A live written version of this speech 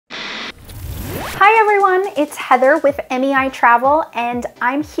Hi everyone, it's Heather with MEI Travel, and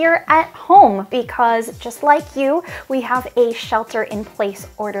I'm here at home because just like you, we have a shelter-in-place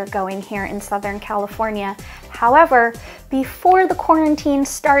order going here in Southern California. However, before the quarantine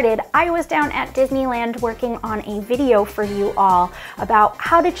started, I was down at Disneyland working on a video for you all about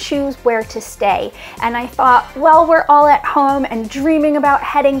how to choose where to stay. And I thought, well, we're all at home and dreaming about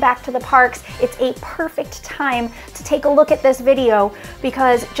heading back to the parks. It's a perfect time to take a look at this video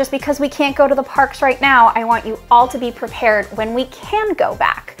because just because we can't go to the parks right now, I want you all to be prepared when we can go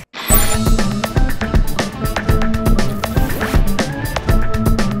back.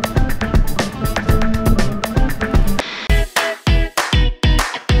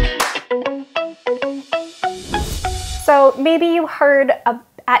 So maybe you heard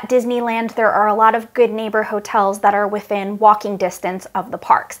at Disneyland there are a lot of good neighbor hotels that are within walking distance of the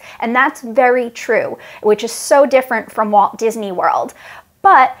parks. And that's very true, which is so different from Walt Disney World.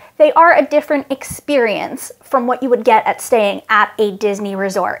 But they are a different experience from what you would get at staying at a Disney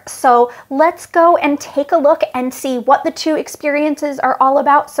resort. So let's go and take a look and see what the two experiences are all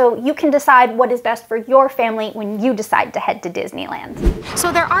about so you can decide what is best for your family when you decide to head to Disneyland.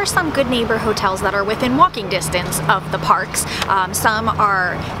 So there are some good neighbor hotels that are within walking distance of the parks. Some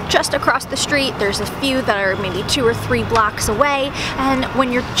are just across the street. There's a few that are maybe 2 or 3 blocks away. And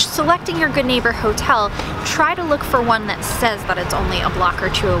when you're selecting your good neighbor hotel, try to look for one that says that it's only a block or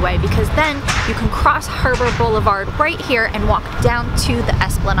 2 away, because then you can cross Harbor Boulevard right here and walk down to the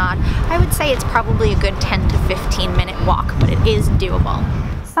Esplanade. I would say it's probably a good 10 to 15 minute walk, but it is doable.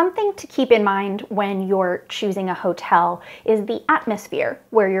 Something to keep in mind when you're choosing a hotel is the atmosphere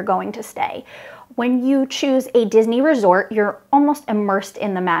where you're going to stay. When you choose a Disney resort, you're almost immersed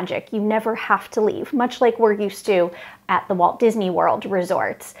in the magic. You never have to leave, much like we're used to at the Walt Disney World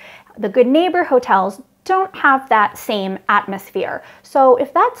resorts. The good neighbor hotels don't have that same atmosphere. So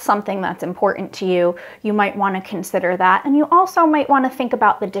if that's something that's important to you, you might want to consider that. And you also might want to think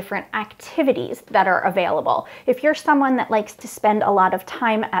about the different activities that are available. If you're someone that likes to spend a lot of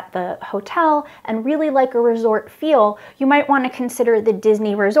time at the hotel and really like a resort feel, you might want to consider the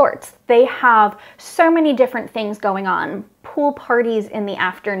Disney resorts. They have so many different things going on. Pool parties in the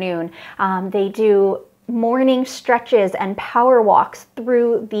afternoon. They do morning stretches and power walks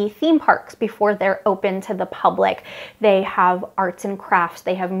through the theme parks before they're open to the public. They have arts and crafts.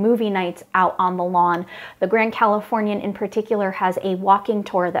 They have movie nights out on the lawn. The Grand Californian in particular has a walking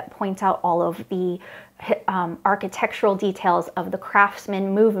tour that points out all of the architectural details of the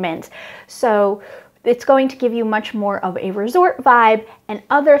craftsman movement. So it's going to give you much more of a resort vibe and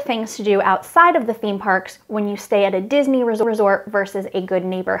other things to do outside of the theme parks when you stay at a Disney resort versus a good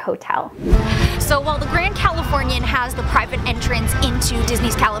neighbor hotel. So while the Grand Californian has the private entrance into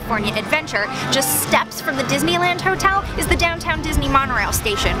Disney's California Adventure, just steps from the Disneyland Hotel is the downtown Disney monorail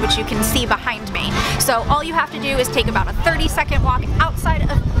station, which you can see behind me. So all you have to do is take about a 30-second walk outside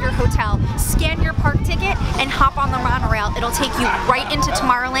of your hotel, scan your park ticket, and hop on the monorail. It'll take you right into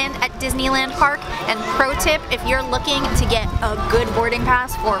Tomorrowland at Disneyland Park. And pro tip, if you're looking to get a good boarding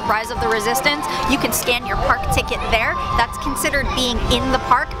pass for Rise of the Resistance, you can scan your park ticket there. That's considered being in the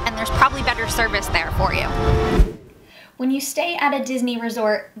park, and there's probably better service there for you. When you stay at a Disney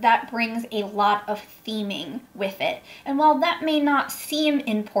resort, that brings a lot of theming with it. And while that may not seem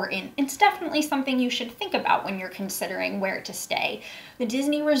important, it's definitely something you should think about when you're considering where to stay. The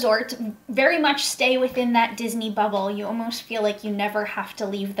Disney resorts very much stay within that Disney bubble. You almost feel like you never have to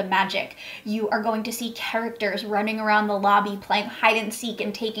leave the magic. You are going to see characters running around the lobby playing hide and seek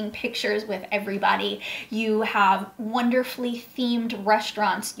and taking pictures with everybody. You have wonderfully themed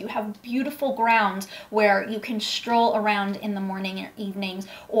restaurants. You have beautiful grounds where you can stroll around in the morning or evenings,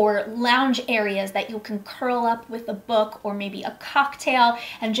 or lounge areas that you can curl up with a book or maybe a cocktail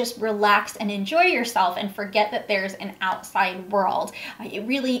and just relax and enjoy yourself and forget that there's an outside world. It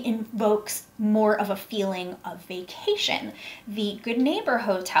really invokes more of a feeling of vacation. The good neighbor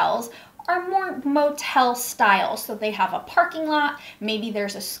hotels are more motel style. So they have a parking lot, maybe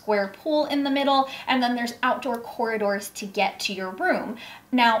there's a square pool in the middle, and then there's outdoor corridors to get to your room.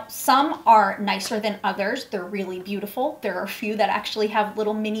 Now, some are nicer than others. They're really beautiful. There are a few that actually have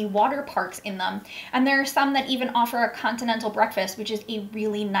little mini water parks in them. And there are some that even offer a continental breakfast, which is a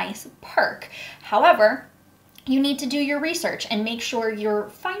really nice perk. However, you need to do your research and make sure you're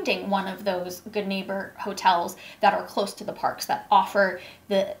finding one of those good neighbor hotels that are close to the parks that offer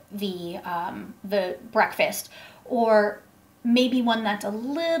the breakfast, or maybe one that's a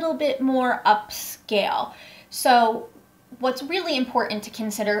little bit more upscale. So what's really important to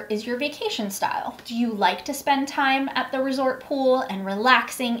consider is your vacation style. Do you like to spend time at the resort pool and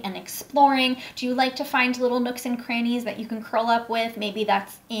relaxing and exploring? Do you like to find little nooks and crannies that you can curl up with? Maybe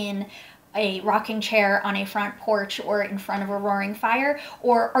that's in a rocking chair on a front porch or in front of a roaring fire?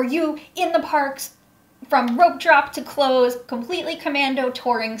 Or are you in the parks from rope drop to close, completely commando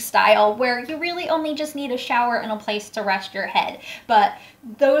touring style, where you really only just need a shower and a place to rest your head? But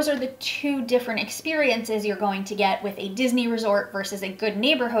those are the two different experiences you're going to get with a Disney resort versus a Good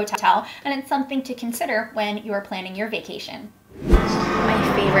Neighbor hotel, and it's something to consider when you're planning your vacation.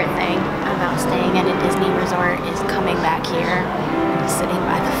 My favorite thing about staying at a Disney resort is coming back here and sitting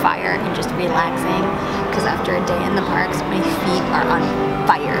by the fire and just relaxing, because after a day in the parks, my feet are on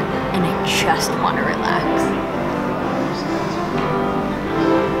fire and I just want to relax.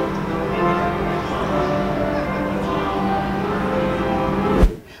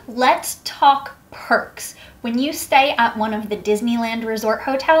 Let's talk perks. When you stay at one of the Disneyland resort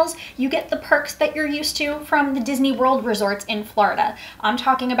hotels, you get the perks that you're used to from the Disney World resorts in Florida. I'm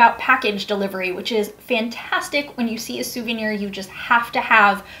talking about package delivery, which is fantastic when you see a souvenir you just have to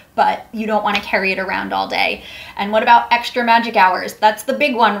have, but you don't want to carry it around all day. And what about extra magic hours? That's the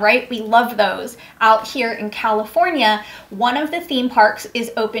big one, right? We love those. Out here in California, one of the theme parks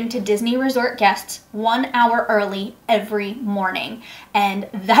is open to Disney resort guests 1 hour early every morning. And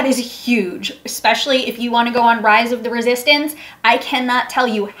that is huge, especially if you want to go on Rise of the Resistance. I cannot tell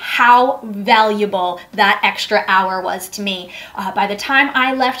you how valuable that extra hour was to me. By the time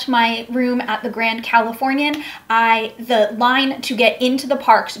I left my room at the Grand Californian, the line to get into the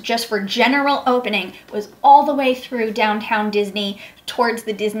parks just for general opening was all the way through downtown Disney towards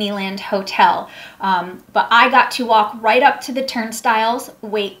the Disneyland Hotel. But I got to walk right up to the turnstiles,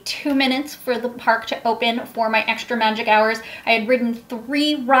 wait 2 minutes for the park to open for my extra magic hours. I had ridden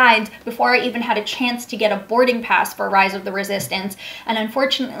 3 rides before I even had a chance to get a boarding pass for Rise of the Resistance. And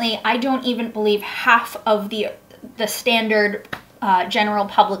unfortunately, I don't even believe half of the standard general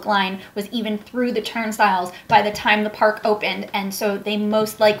public line was even through the turnstiles by the time the park opened, and so they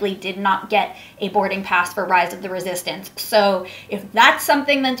most likely did not get a boarding pass for Rise of the Resistance. So if that's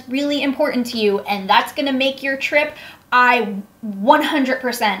something that's really important to you and that's going to make your trip, I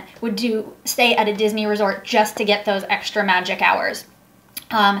 100% would stay at a Disney resort just to get those extra magic hours.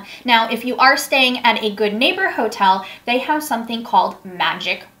 Now, if you are staying at a Good Neighbor hotel, they have something called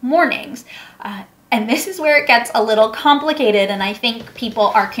Magic Mornings. And this is where it gets a little complicated, and I think people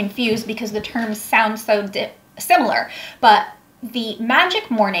are confused because the terms sound so similar. But the Magic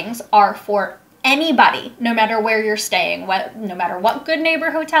Mornings are for anybody, no matter where you're staying, no matter what Good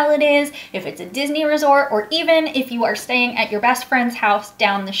Neighbor hotel it is, if it's a Disney resort, or even if you are staying at your best friend's house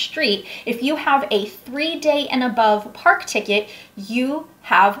down the street. If you have a 3-day and above park ticket, you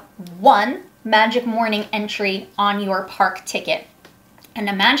have 1 Magic Morning entry on your park ticket. And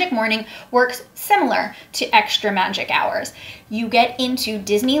a Magic Morning works similar to extra magic hours. You get into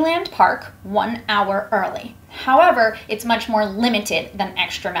Disneyland Park 1 hour early. However, it's much more limited than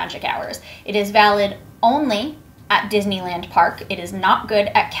extra magic hours. It is valid only at Disneyland Park. It is not good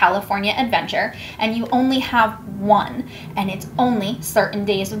at California Adventure, and you only have 1, and it's only certain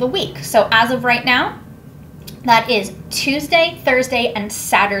days of the week. So as of right now, that is Tuesday, Thursday, and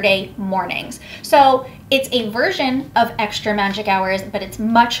Saturday mornings. So it's a version of extra magic hours, but it's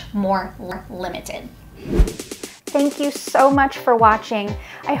much more limited. Thank you so much for watching.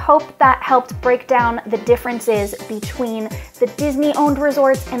 I hope that helped break down the differences between the Disney-owned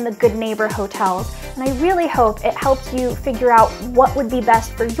resorts and the Good Neighbor hotels. And I really hope it helped you figure out what would be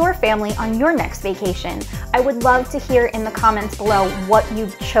best for your family on your next vacation. I would love to hear in the comments below what you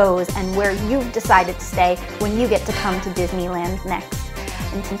chose and where you've decided to stay when you get to come to Disneyland next.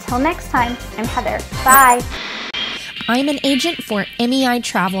 And until next time, I'm Heather. Bye! I'm an agent for MEI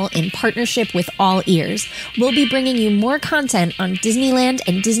Travel in partnership with AllEars. We'll be bringing you more content on Disneyland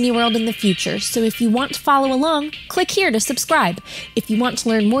and Disney World in the future, so if you want to follow along, click here to subscribe. If you want to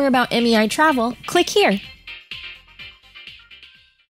learn more about MEI Travel, click here.